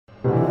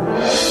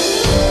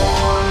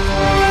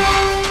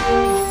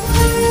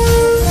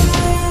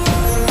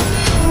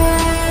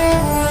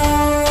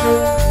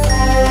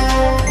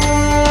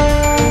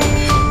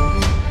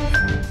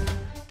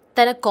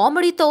తన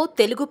కామెడీతో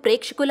తెలుగు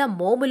ప్రేక్షకుల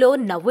మోములో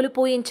నవ్వులు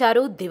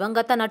పోయించారు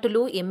దివంగత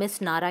నటులు ఎంఎస్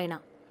నారాయణ.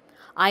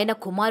 ఆయన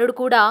కుమారుడు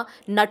కూడా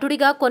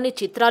నటుడిగా కొన్ని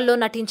చిత్రాల్లో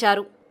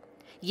నటించారు.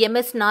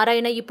 ఎంఎస్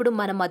నారాయణ ఇప్పుడు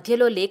మన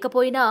మధ్యలో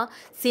లేకపోయినా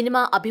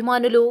సినిమా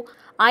అభిమానులు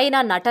ఆయన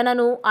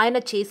నటనను, ఆయన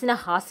చేసిన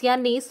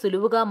హాస్యాన్ని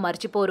సులువుగా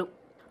మర్చిపోరు.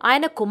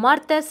 ఆయన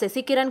కుమార్తె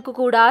శశి కిరణ్కు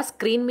కూడా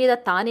స్క్రీన్ మీద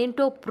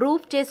తానేంటో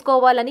ప్రూవ్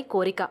చేసుకోవాలని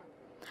కోరిక.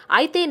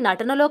 అయితే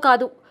నటనలో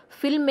కాదు,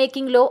 ఫిల్మ్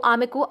మేకింగ్లో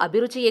ఆమెకు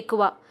అభిరుచి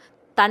ఎక్కువ.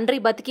 తండ్రి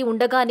బతికి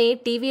ఉండగానే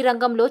టీవీ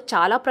రంగంలో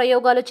చాలా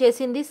ప్రయోగాలు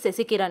చేసింది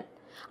శశి కిరణ్.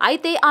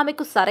 అయితే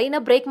ఆమెకు సరైన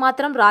బ్రేక్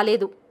మాత్రం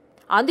రాలేదు.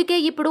 అందుకే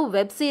ఇప్పుడు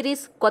వెబ్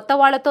సిరీస్, కొత్త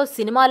వాళ్లతో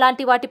సినిమా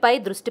లాంటి వాటిపై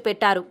దృష్టి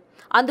పెట్టారు.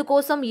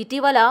 అందుకోసం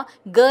ఇటీవల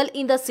గర్ల్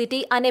ఇన్ ద సిటీ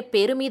అనే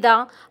పేరు మీద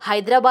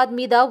హైదరాబాద్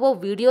మీద ఓ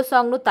వీడియో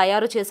సాంగ్ను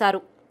తయారు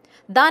చేశారు.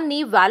 దాన్ని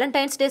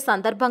వ్యాలంటైన్స్ డే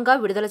సందర్భంగా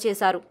విడుదల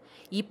చేశారు.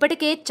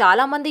 ఇప్పటికే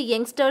చాలామంది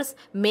యంగ్స్టర్స్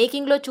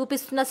మేకింగ్లో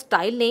చూపిస్తున్న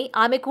స్టైల్ని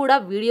ఆమె కూడా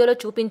వీడియోలో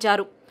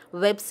చూపించారు.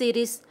 వెబ్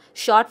సిరీస్,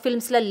 షార్ట్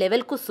ఫిల్మ్స్ల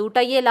లెవెల్కు సూట్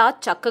అయ్యేలా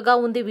చక్కగా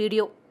ఉంది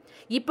వీడియో.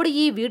 ఇప్పుడు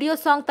ఈ వీడియో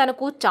సాంగ్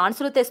తనకు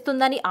ఛాన్సులు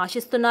తెస్తుందని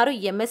ఆశిస్తున్నారు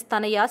ఎంఎస్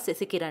తనయ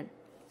శశి కిరణ్.